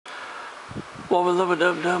Well, beloved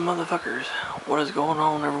dub motherfuckers, what is going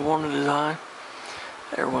on, everyone? It is I,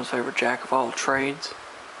 everyone's favorite jack of all trades,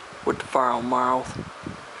 with the fire on mouth,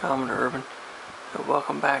 Common Urban. So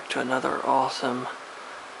welcome back to another awesome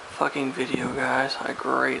fucking video, guys. I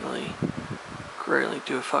greatly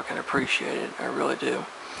do fucking appreciate it. I really do.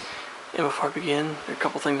 And before I begin, there are a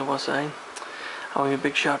couple things I want to say. I want to give a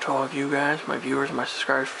big shout out to all of you guys, my viewers and my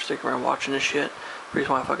subscribers, for sticking around watching this shit. The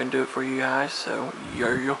reason why I fucking do it for you guys, so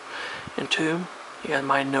yo. And two, you guys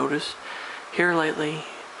might notice, here lately,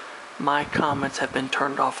 my comments have been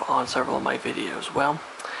turned off on several of my videos. Well,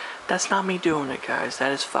 that's not me doing it, guys.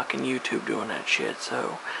 That is fucking YouTube doing that shit.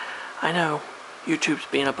 So, I know, YouTube's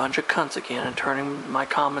being a bunch of cunts again and turning my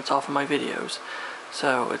comments off of my videos.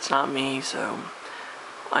 So, it's not me, so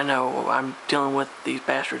I know I'm dealing with these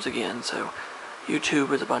bastards again, so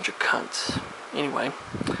YouTube is a bunch of cunts. Anyway,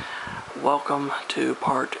 welcome to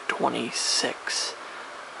part 26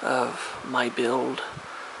 of my build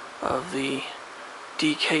of the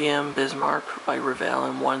DKM Bismarck by Revell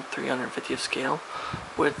in 1/350th scale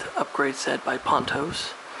with upgrade set by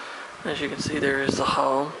Pontos. As you can see, there is the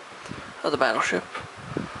hull of the battleship.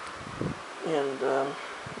 And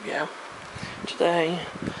yeah, today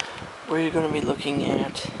we're going to be looking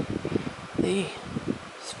at the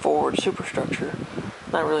forward superstructure.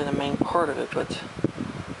 Not really the main part of it, but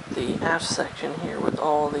the aft section here with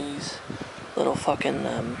all these little fucking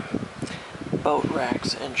boat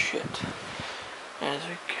racks and shit. As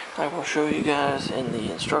I will show you guys in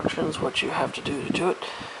the instructions what you have to do to do it.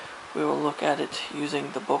 We will look at it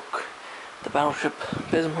using the book, the Battleship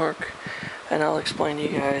Bismarck, and I'll explain to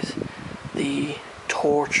you guys the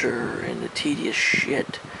torture and the tedious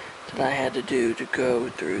shit that I had to do to go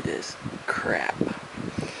through this crap.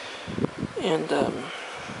 And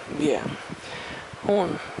yeah.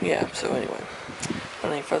 So anyway,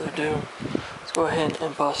 without any further ado, let's go ahead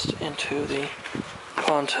and bust into the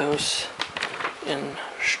Pontos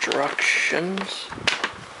instructions.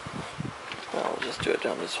 Well, I'll just do it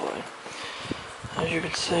down this way. As you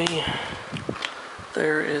can see,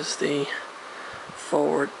 there is the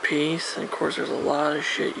forward piece, and of course there's a lot of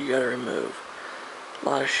shit you gotta remove. A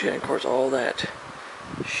lot of shit, and of course all that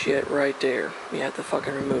shit right there, you have to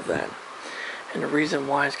fucking remove that. And the reason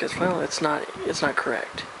why is because, well, it's not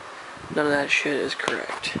correct. None of that shit is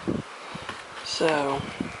correct. So,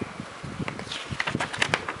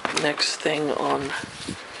 next thing on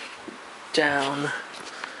down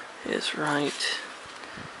is right,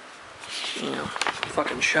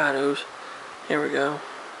 fucking shadows. Here we go.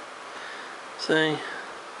 See?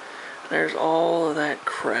 There's all of that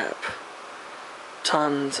crap.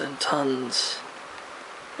 Tons and tons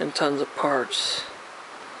and tons of parts.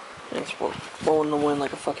 And it's blowing in the wind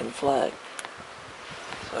like a fucking flag.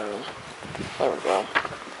 So, there we go.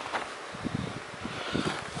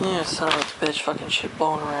 Yeah, son of a bitch, fucking shit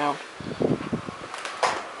blowing around.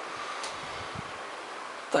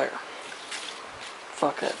 There.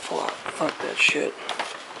 Fuck that flop. Fuck that shit.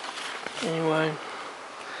 Anyway,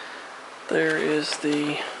 there's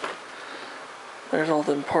all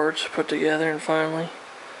them parts put together, and finally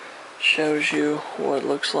shows you what it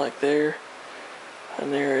looks like there.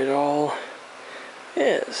 And there it all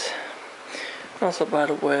is. Also, by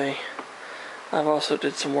the way, I've also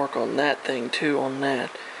did some work on that thing too, on that.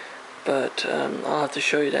 But I'll have to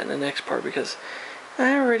show you that in the next part, because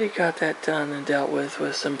I already got that done and dealt with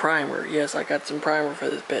some primer. Yes, I got some primer for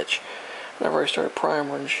this bitch. And I've already started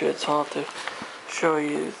primering shit, so I'll have to show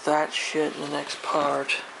you that shit in the next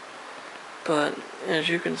part. But as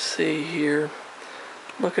you can see here,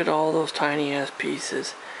 look at all those tiny ass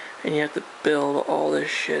pieces. And you have to build all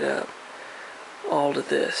this shit up. All to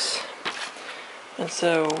this. And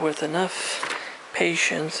so, with enough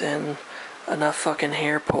patience and enough fucking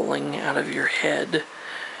hair pulling out of your head,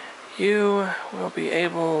 you will be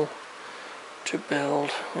able to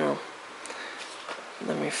build, well,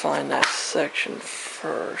 let me find that section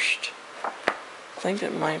first. I think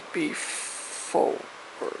it might be forward.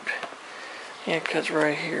 Yeah, because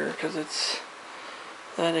right here, because it's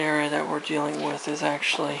that area that we're dealing with is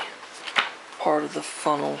actually part of the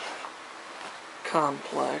funnel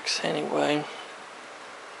complex. Anyway,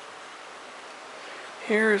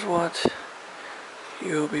 here's what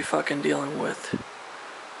you'll be fucking dealing with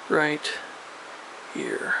right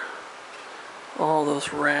here. All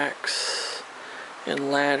those racks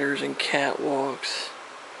and ladders and catwalks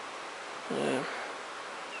and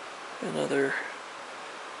other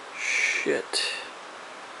shit.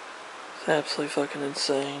 It's absolutely fucking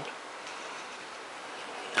insane.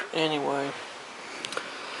 Anyway,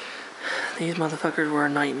 these motherfuckers were a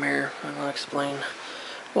nightmare, and I'll explain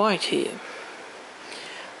why to you.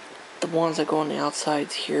 The ones that go on the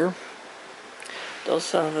outsides here, Those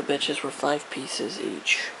son of a bitches were 5 pieces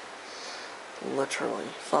each. Literally,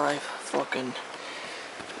 5 fucking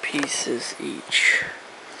pieces each.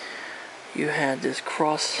 You had this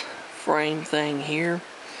cross frame thing here,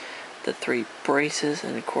 the 3 braces,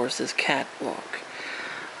 and of course this catwalk.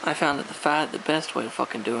 I found that the best way of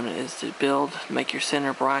fucking doing it is to make your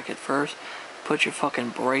center bracket first, put your fucking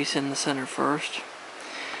brace in the center first,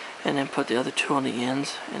 and then put the other 2 on the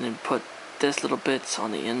ends, and then put this little bits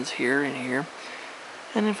on the ends here and here,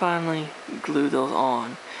 and then finally glue those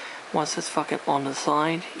on. Once it's fucking on the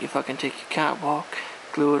side, you fucking take your catwalk,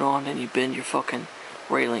 glue it on, and you bend your fucking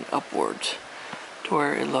railing upwards to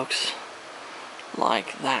where it looks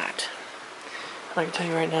like that. And I can tell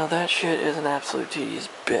you right now, that shit is an absolute tedious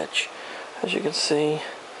bitch. As you can see,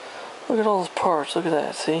 look at all those parts, look at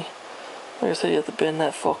that, see? Like I said, you have to bend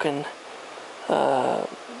that fucking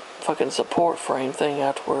support frame thing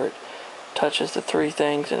out to where it touches the 3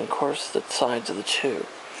 things, and of course the sides of the 2.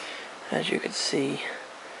 As you can see,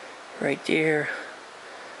 right there,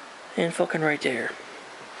 and fucking right there.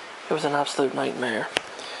 It was an absolute nightmare.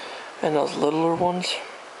 And those littler ones,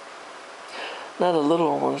 not the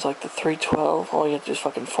little ones like the 312, all you have to do is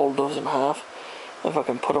fucking fold those in half and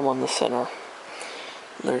fucking put them on the center.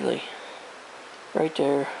 Literally. Right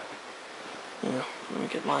there. Yeah, let me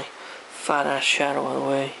get my fat ass shadow out of the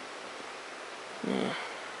way. Yeah.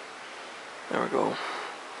 There we go.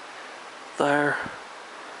 There.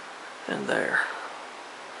 And there.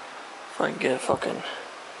 If I can get fucking...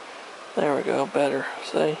 There we go, better.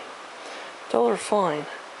 See? Those are fine.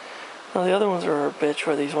 Now the other ones are a bitch,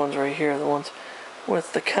 where these ones right here, the ones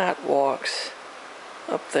with the catwalks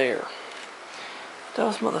up there.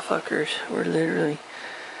 Those motherfuckers were literally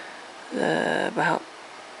about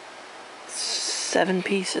 7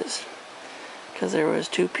 pieces. Because there was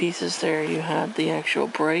 2 pieces there. You had the actual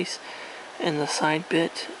brace and the side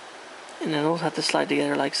bit, and then those have to slide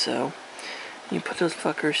together like so. You put those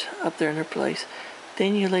fuckers up there in their place.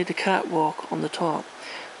 Then you lay the catwalk on the top.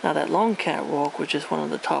 Now that long catwalk, which is one on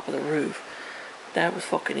the top of the roof, that was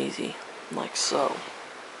fucking easy. Like so.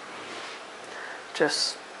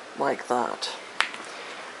 Just like that.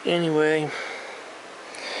 Anyway,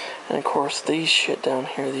 and of course these shit down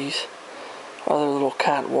here, these other little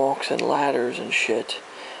catwalks and ladders and shit,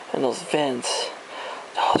 and those vents,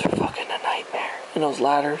 those are fucking a nightmare. And those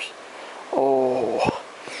ladders, oh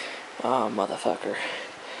motherfucker.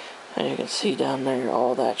 And you can see down there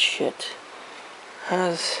all that shit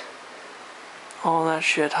has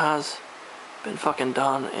been fucking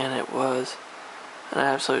done, and it was an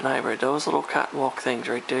absolute nightmare. Those little catwalk things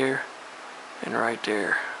right there and right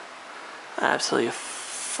there, absolutely a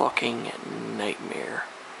fucking nightmare.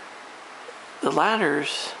 The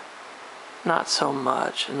ladders, not so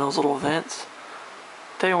much, and those little vents,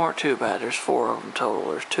 they weren't too bad. There's 4 of them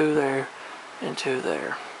total. There's 2 there and 2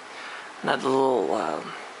 there. And that little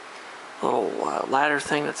ladder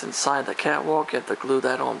thing that's inside the catwalk, you have to glue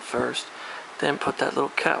that on first, then put that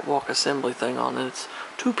little catwalk assembly thing on, and it's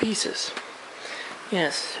 2 pieces.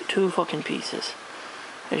 Yes, 2 fucking pieces.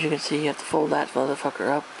 As you can see, you have to fold that motherfucker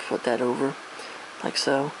up, flip that over, like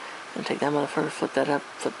so, and take that motherfucker, flip that up,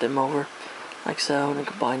 flip them over, like so, and then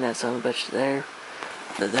combine that son of a bitch there,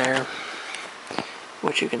 to there,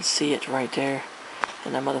 which you can see it right there,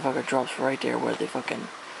 and that motherfucker drops right there where the fucking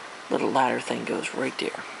little ladder thing goes, right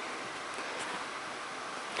there.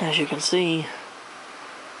 As you can see,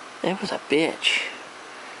 it was a bitch.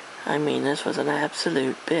 I mean, this was an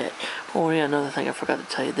absolute bitch. Oh yeah, another thing I forgot to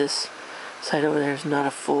tell you, this side over there is not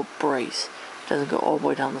a full brace. It doesn't go all the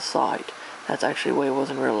way down the side. That's actually the way it was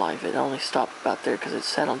in real life. It only stopped about there because it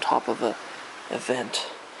sat on top of a vent.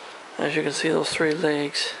 As you can see, those 3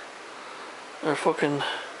 legs are fucking...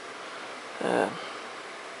 there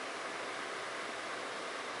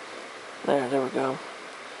we go.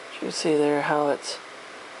 As you can see there how it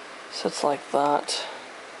sits like that.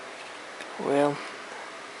 Well,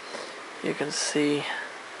 you can see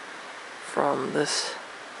from this...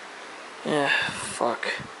 Yeah, fuck.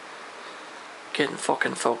 Getting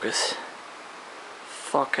fucking focus.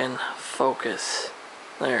 Fucking focus.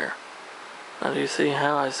 There. Now do you see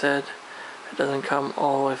how I said it doesn't come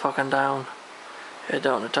all the way fucking down? It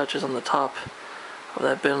don't. It touches on the top of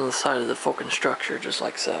that bit on the side of the fucking structure, just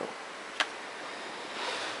like so.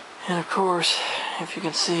 And of course, if you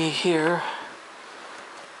can see here,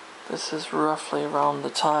 this is roughly around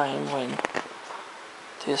the time when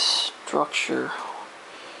this structure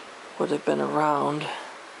would have been around.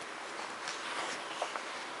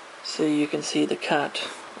 See, you can see the cat.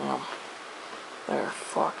 There,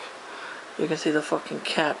 fuck. You can see the fucking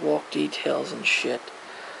catwalk details and shit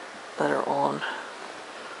that are on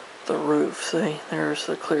the roof. See, there's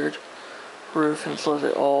the cleared roof, and it's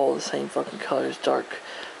literally all the same fucking colors, dark.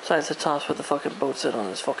 Besides the tops where the fucking boat sit on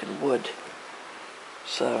is fucking wood.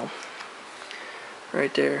 So,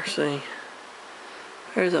 right there, see?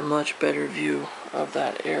 There's a much better view of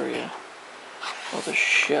that area of the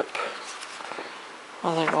ship.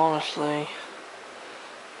 I think honestly,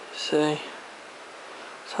 see,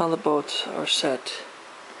 it's how the boats are set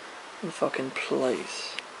in fucking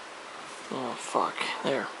place. Oh fuck,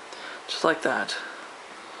 there. Just like that.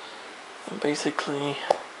 And basically,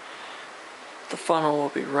 the funnel will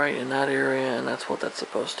be right in that area, and that's what that's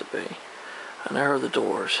supposed to be. And there are the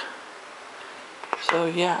doors. So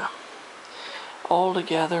yeah, all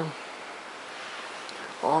together,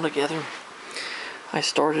 I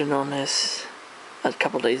started on this a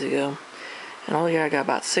couple days ago, and altogether I got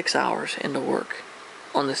about 6 hours into work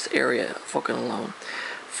on this area fucking alone.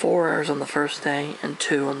 4 hours on the first day and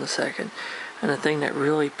 2 on the second. And the thing that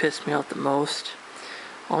really pissed me off the most,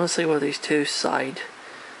 honestly, were these two side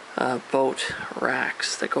boat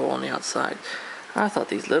racks that go on the outside. I thought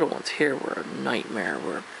these little ones here were a nightmare,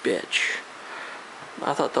 were a bitch.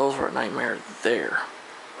 I thought those were a nightmare there.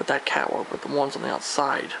 But that catwalk, but the ones on the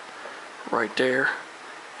outside, right there,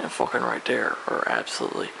 and fucking right there, are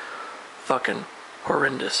absolutely fucking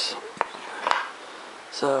horrendous.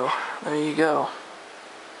 So, there you go.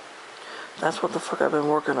 That's what the fuck I've been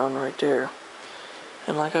working on right there.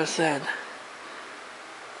 And like I said,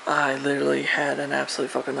 I literally had an absolute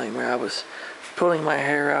fucking nightmare. I was pulling my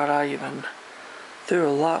hair out. I even threw a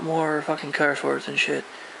lot more fucking curse words and shit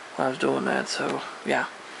when I was doing that. So, yeah.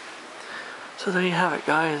 So there you have it,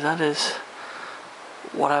 guys. That is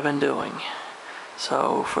what I've been doing.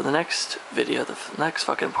 So, for the next video, the next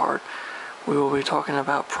fucking part, we will be talking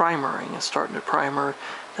about primering and starting to primer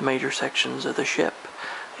the major sections of the ship.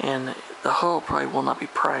 And the hull probably will not be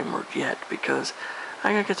primered yet because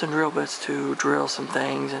I gotta get some drill bits to drill some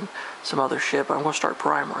things and some other shit. But I'm gonna start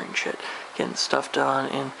primering shit, getting stuff done,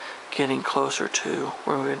 and getting closer to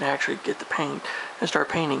where we can actually get the paint and start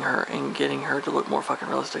painting her and getting her to look more fucking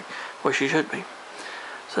realistic, where she should be.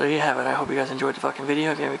 So there you have it. I hope you guys enjoyed the fucking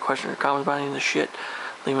video. If you have any questions or comments about any of this shit,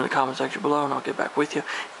 leave them in the comment section below and I'll get back with you.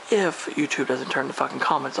 If YouTube doesn't turn the fucking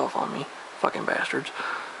comments off on me. Fucking bastards.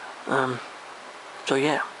 So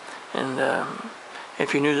yeah. And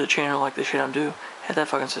if you're new to the channel, like the shit I'm doing, hit that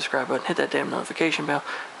fucking subscribe button, hit that damn notification bell,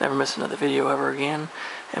 never miss another video ever again,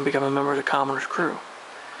 and become a member of the Commoner's crew.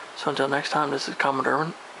 So until next time, this is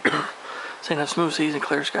Commodore Irvin. Saying have smooth seas and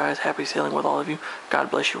clear skies, happy sailing with all of you. God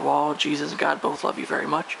bless you all. Jesus and God both love you very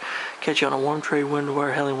much. Catch you on a warm trade wind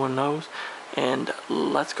where hell anyone knows. And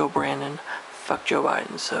let's go, Brandon. Fuck Joe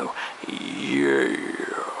Biden. So, yeah.